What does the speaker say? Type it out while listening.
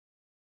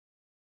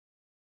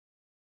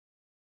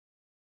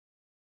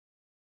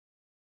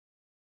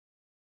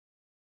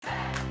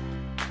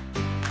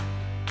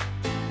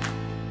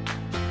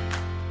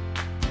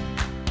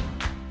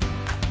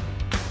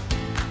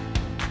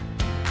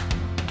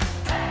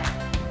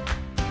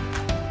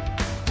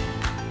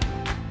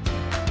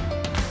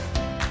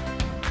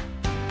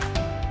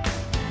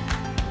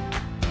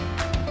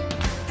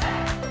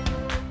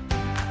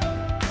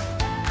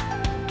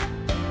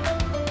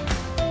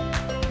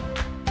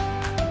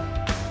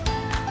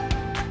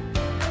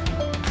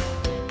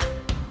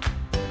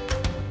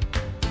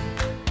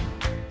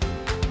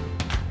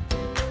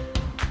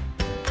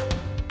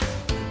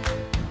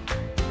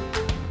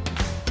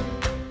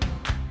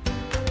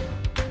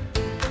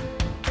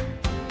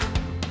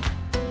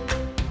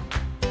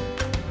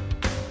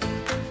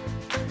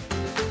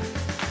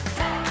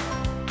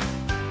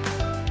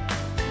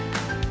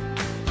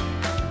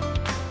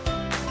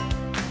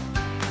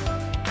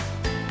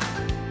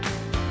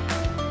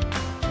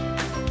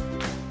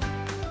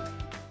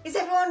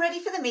Everyone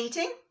ready for the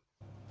meeting?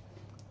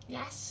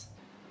 Yes.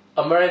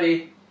 I'm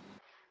ready.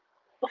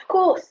 Of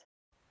course.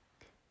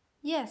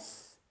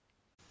 Yes.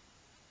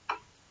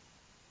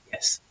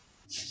 Yes.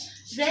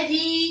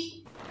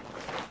 Ready.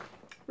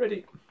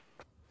 Ready.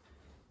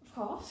 Of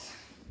course.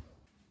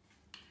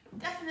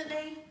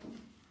 Definitely.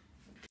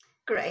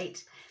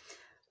 Great.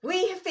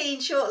 We have been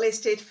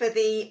shortlisted for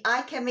the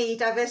IChemE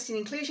Diversity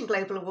and Inclusion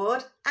Global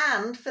Award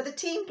and for the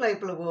Team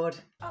Global Award.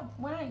 Oh,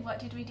 why? What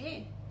did we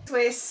do?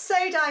 We're so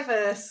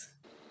diverse.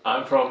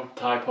 I'm from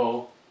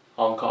Taipo,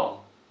 Hong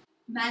Kong.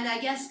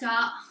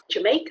 Madagascar.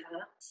 Jamaica.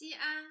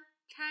 Xi'an,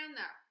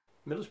 China.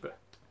 Middlesbrough,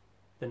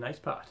 the nice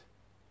part.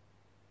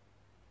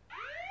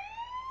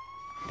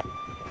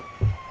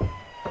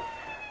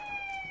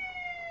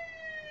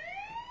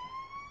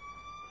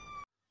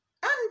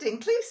 And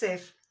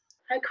inclusive.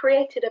 I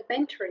created a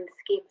mentoring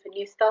scheme for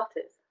new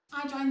starters.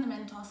 I joined the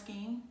mentor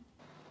scheme.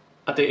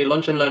 I did a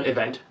lunch and learn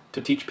event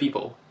to teach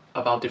people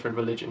about different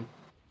religion.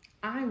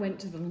 I went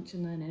to the lunch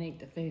and learn and ate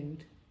the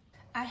food.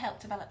 I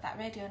helped develop that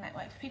radio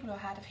network for people who are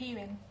hard of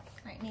hearing,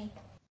 like me.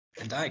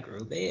 And I grew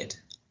a beard.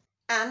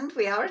 And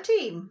we are a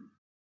team.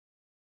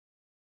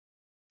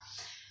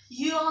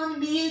 You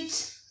on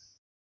mute.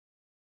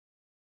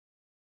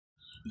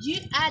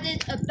 You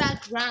added a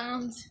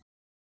background.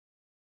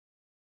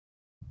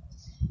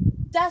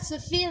 That's a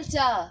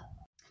filter.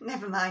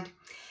 Never mind.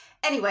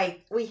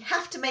 Anyway, we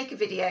have to make a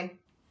video.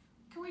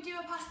 Can we do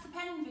a pass the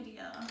pen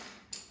video?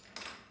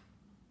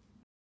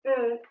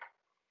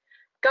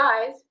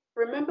 Guys,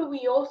 remember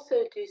we also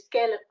do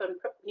scale up on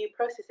new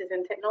processes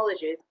and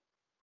technologies.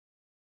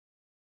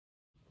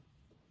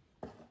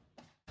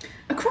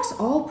 Across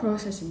all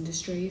process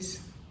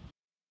industries.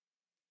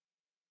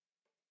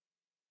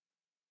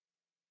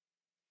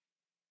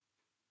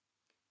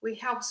 We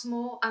help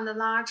small and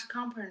large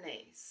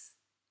companies.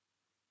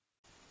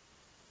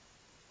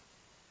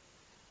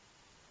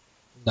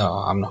 No,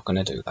 I'm not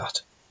going to do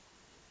that.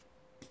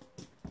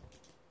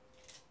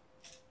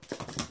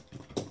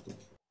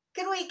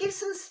 Can we give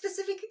some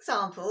specific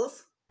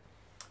examples?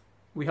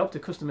 We helped a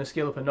customer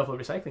scale up a novel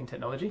recycling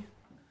technology.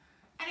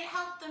 And it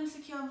helped them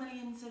secure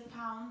millions of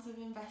pounds of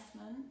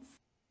investments.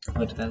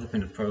 We're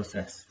developing a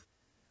process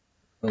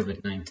for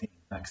COVID-19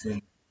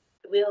 vaccine.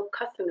 We help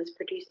customers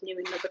produce new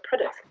and novel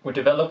products. We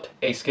developed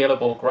a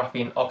scalable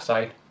graphine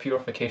oxide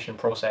purification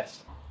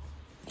process.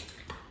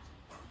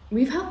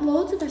 We've helped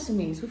loads of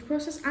SMEs with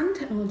process and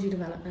technology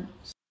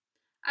developments.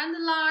 And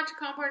large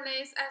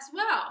companies as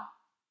well.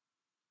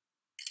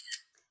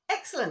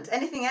 Excellent.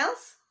 Anything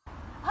else?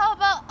 How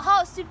about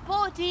how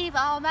supportive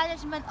our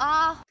management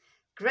are?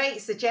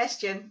 Great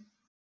suggestion.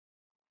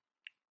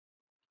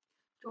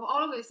 To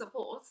always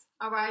support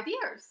our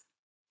ideas.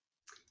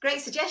 Great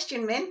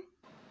suggestion, Min.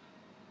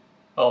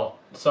 Oh,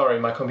 sorry,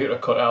 my computer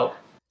cut out.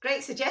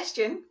 Great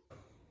suggestion.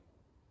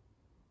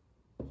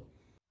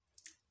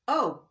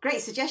 Oh,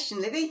 great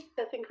suggestion, Libby.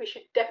 I think we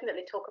should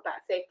definitely talk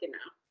about safety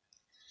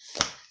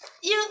now.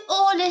 You're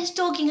always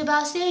talking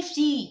about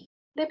safety.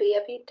 Libby,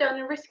 have you done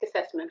a risk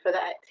assessment for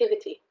that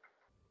activity?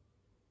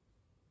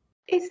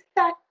 Is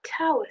that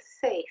tower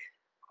safe?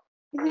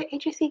 Is it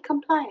HSE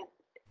compliant?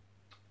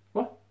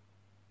 What?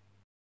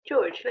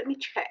 George, let me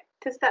check.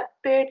 Does that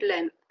bird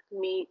length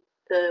meet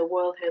the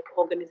World Health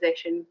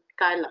Organization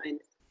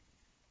guidelines?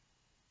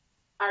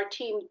 Our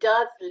team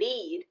does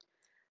lead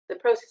the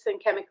process and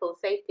chemical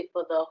safety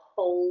for the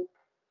whole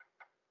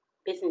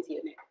business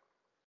unit.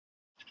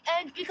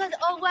 And because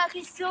our work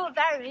is so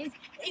varied,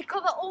 it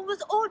covers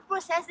almost all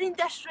process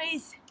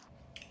industries.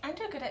 And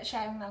we're good at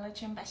sharing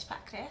knowledge and best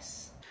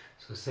practice.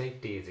 So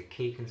safety is a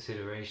key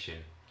consideration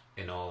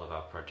in all of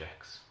our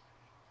projects.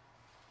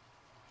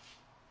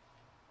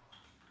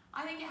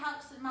 I think it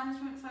helps that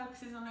management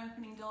focuses on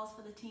opening doors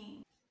for the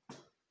team.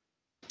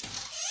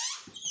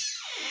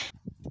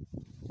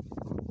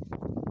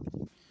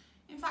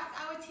 In fact,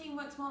 our team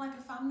works more like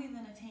a family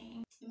than a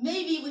team.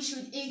 Maybe we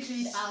should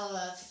include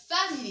our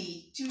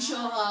family to show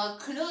how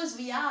close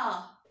we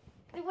are.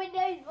 The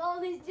Windows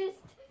Phone is just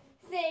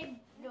saying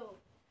no.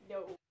 Do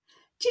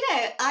you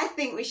know, I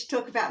think we should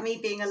talk about me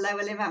being a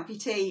lower limb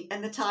amputee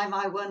and the time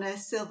I won a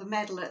silver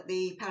medal at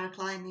the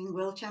Paraclimbing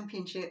World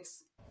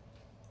Championships.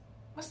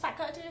 What's that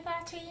got to do with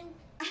our team?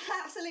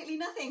 Absolutely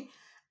nothing.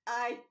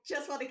 I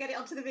just want to get it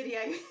onto the video.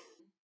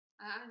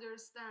 I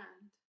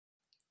understand.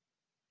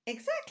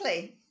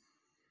 Exactly.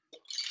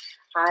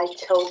 I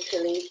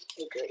totally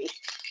agree.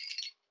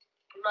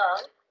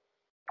 Mum,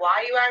 why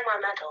are you wearing my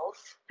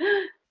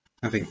medals?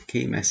 I think the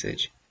key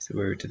message is that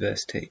we're a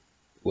diverse team,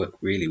 work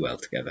really well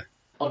together.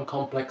 On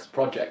complex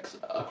projects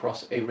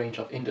across a range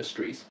of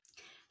industries.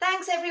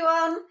 Thanks,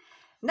 everyone.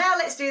 Now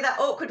let's do that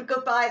awkward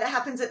goodbye that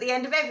happens at the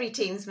end of every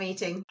Teams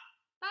meeting.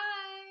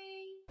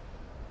 Bye.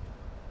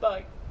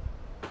 Bye.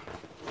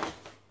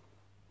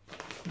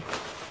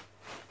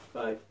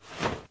 Bye.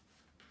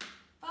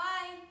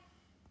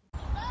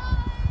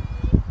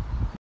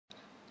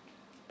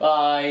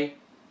 Bye.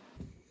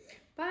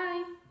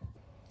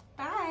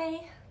 Bye.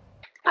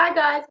 Bye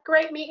guys,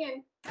 great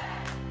meeting.